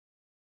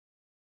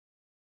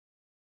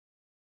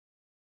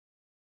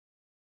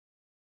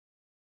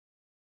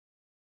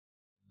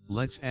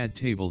Let's add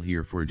table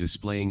here for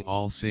displaying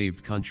all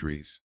saved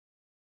countries.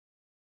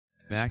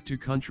 Back to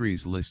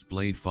countries list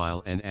blade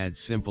file and add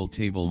simple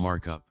table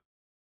markup.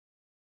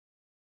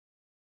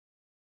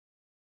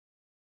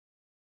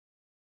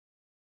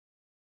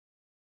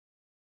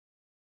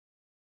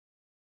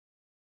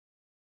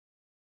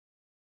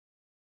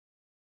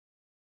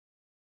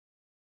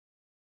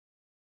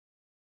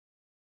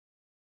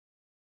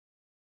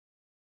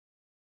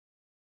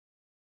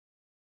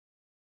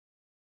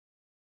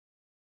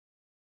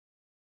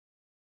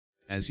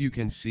 As you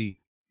can see,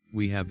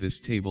 we have this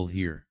table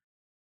here.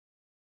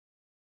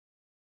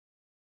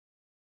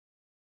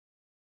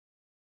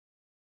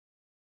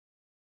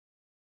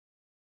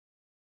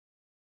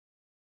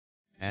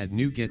 Add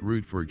new get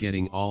root for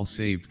getting all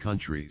saved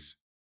countries.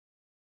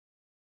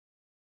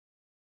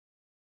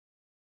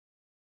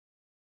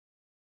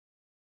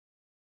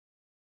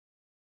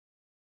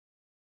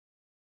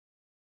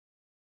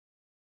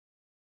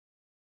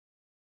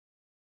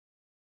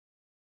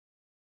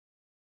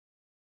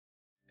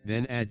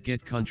 Then add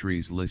get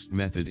countries list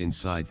method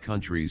inside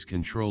countries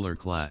controller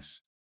class.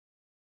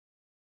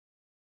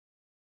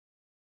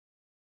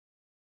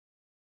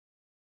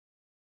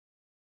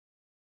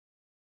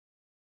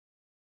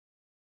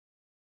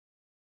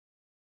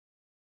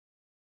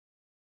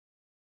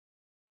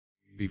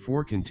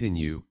 Before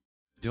continue,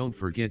 don't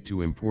forget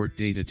to import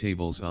data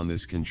tables on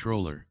this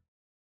controller.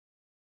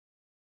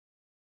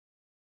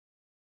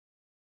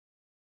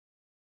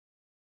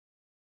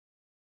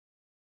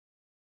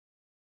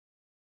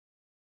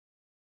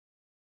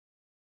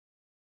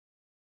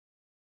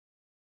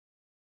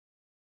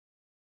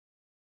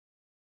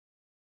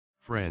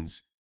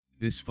 Friends,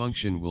 this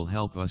function will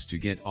help us to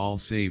get all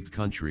saved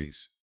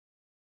countries.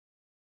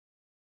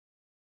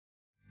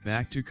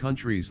 Back to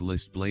countries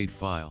list blade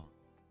file.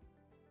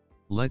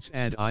 Let's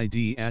add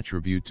ID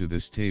attribute to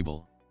this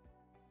table.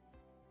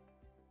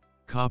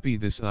 Copy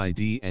this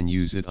ID and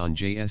use it on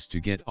JS to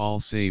get all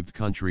saved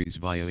countries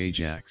via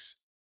Ajax.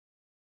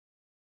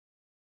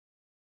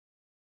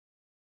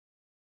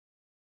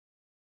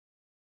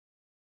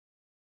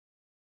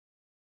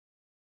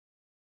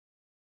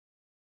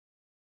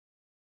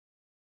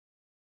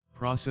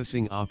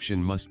 Processing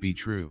option must be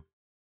true.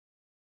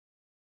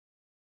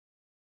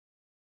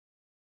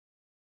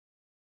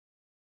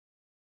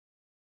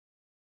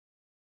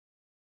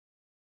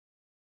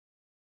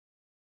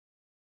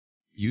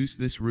 Use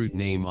this root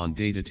name on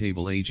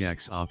datatable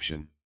Ajax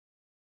option.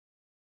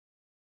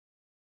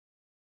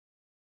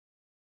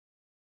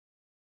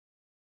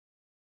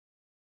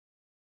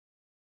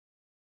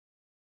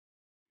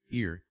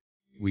 Here,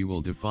 we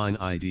will define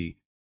ID,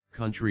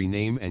 country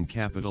name and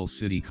capital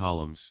city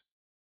columns.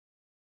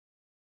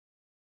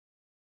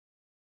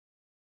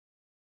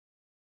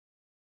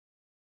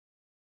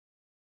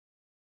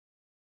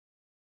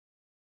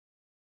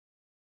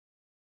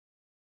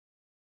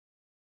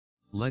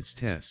 Let's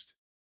test.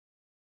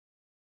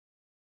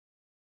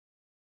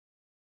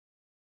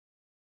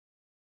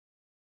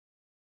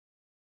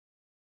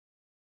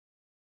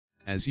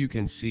 As you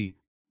can see,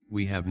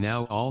 we have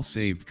now all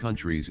saved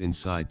countries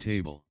inside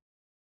table.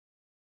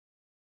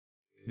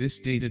 This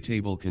data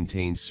table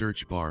contains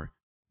search bar,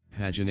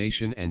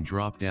 pagination and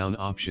drop-down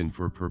option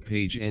for per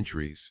page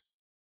entries.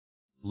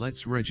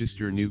 Let's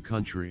register new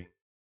country.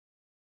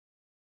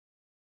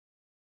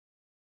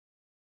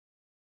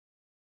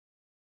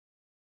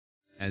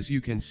 As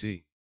you can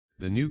see,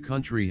 the new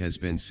country has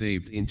been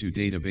saved into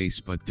database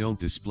but don't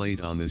display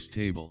it on this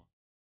table.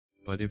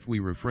 But if we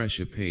refresh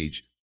a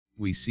page,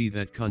 we see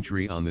that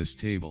country on this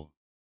table.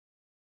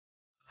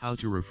 How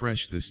to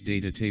refresh this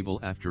data table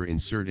after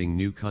inserting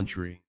new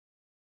country?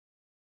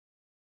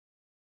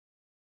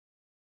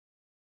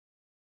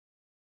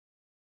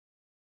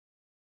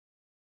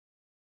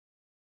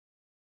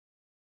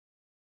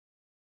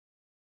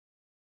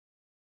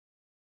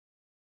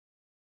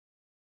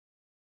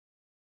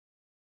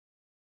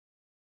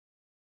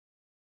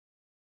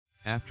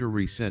 After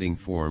resetting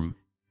form,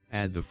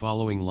 add the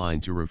following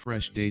line to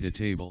refresh data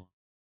table.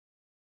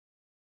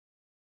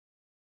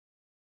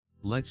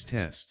 Let's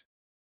test.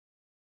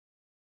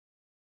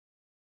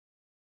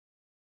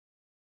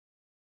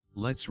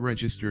 Let's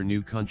register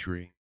new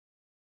country.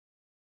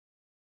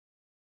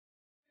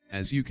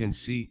 As you can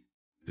see,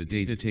 the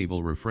data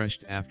table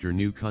refreshed after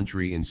new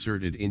country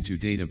inserted into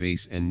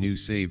database and new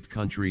saved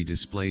country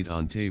displayed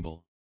on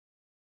table.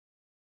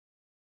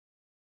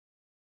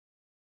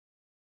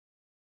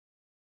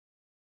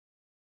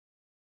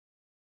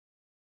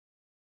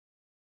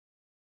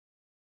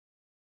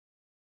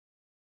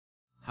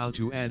 How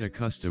to add a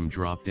custom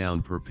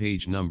drop-down per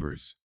page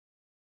numbers.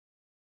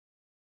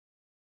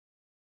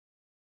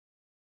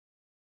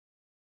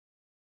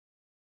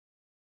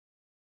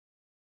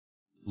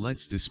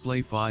 Let's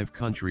display 5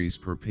 countries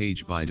per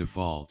page by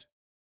default.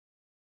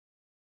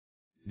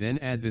 Then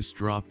add this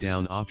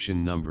drop-down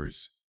option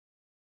numbers.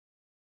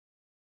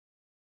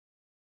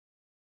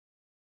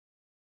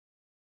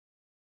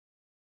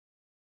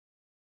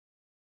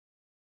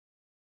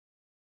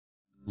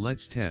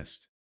 Let's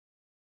test.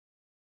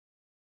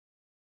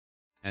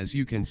 As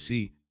you can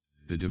see,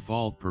 the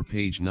default per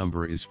page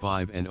number is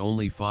 5 and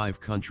only 5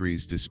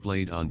 countries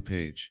displayed on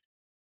page.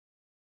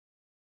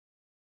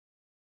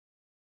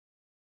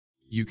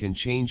 You can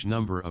change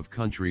number of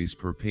countries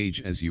per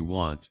page as you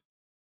want.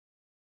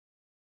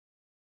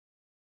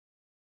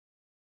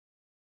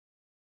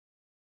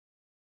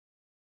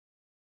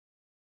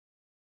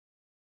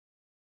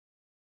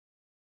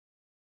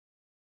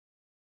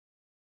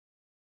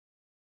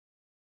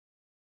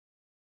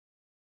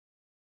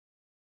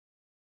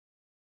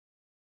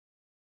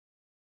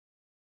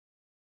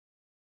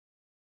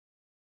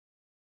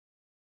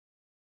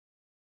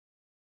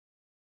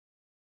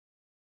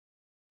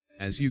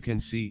 As you can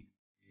see,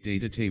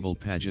 data table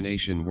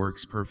pagination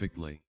works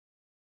perfectly.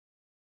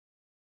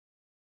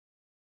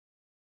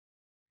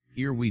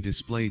 Here we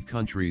displayed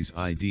country's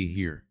ID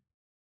here.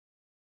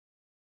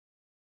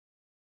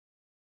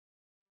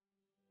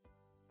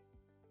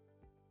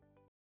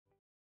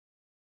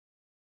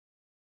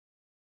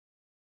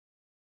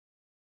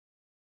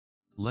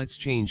 Let's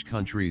change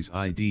country's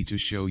ID to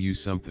show you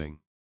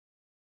something.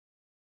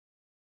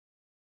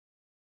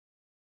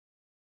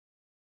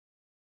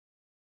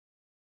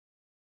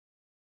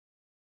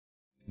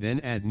 Then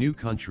add new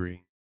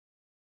country.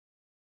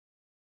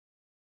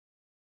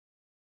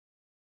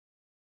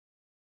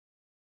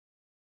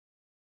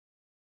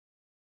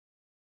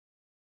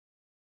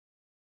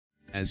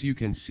 As you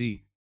can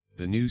see,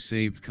 the new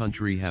saved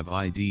country have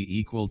ID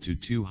equal to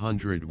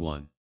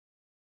 201.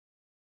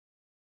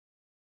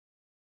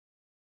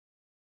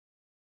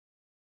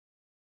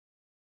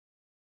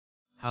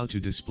 How to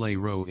display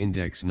row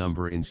index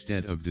number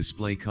instead of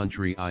display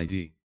country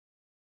ID.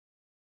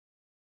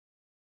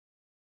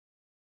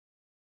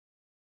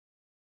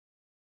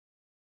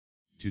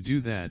 To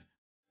do that,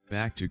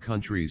 back to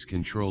countries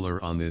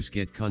controller on this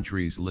get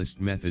countries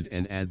list method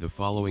and add the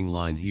following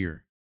line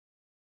here.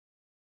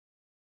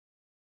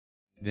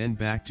 Then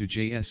back to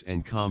JS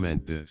and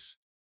comment this.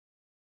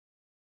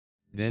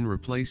 Then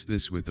replace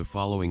this with the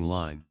following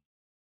line.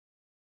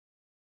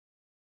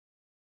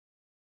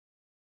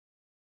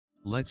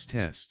 Let's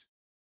test.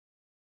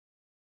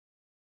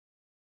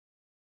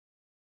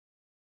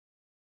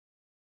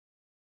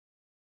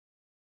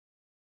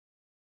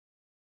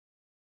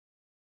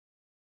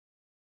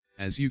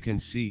 As you can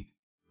see,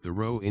 the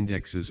row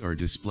indexes are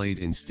displayed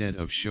instead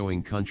of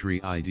showing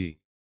country ID.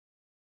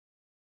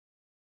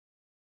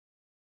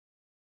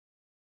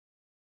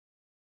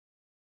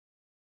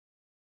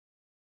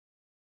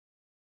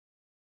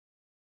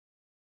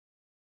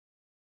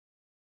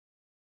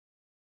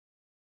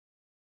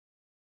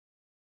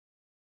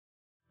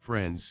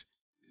 Friends,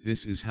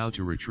 this is how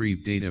to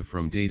retrieve data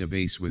from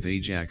database with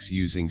Ajax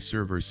using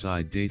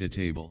server-side data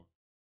table.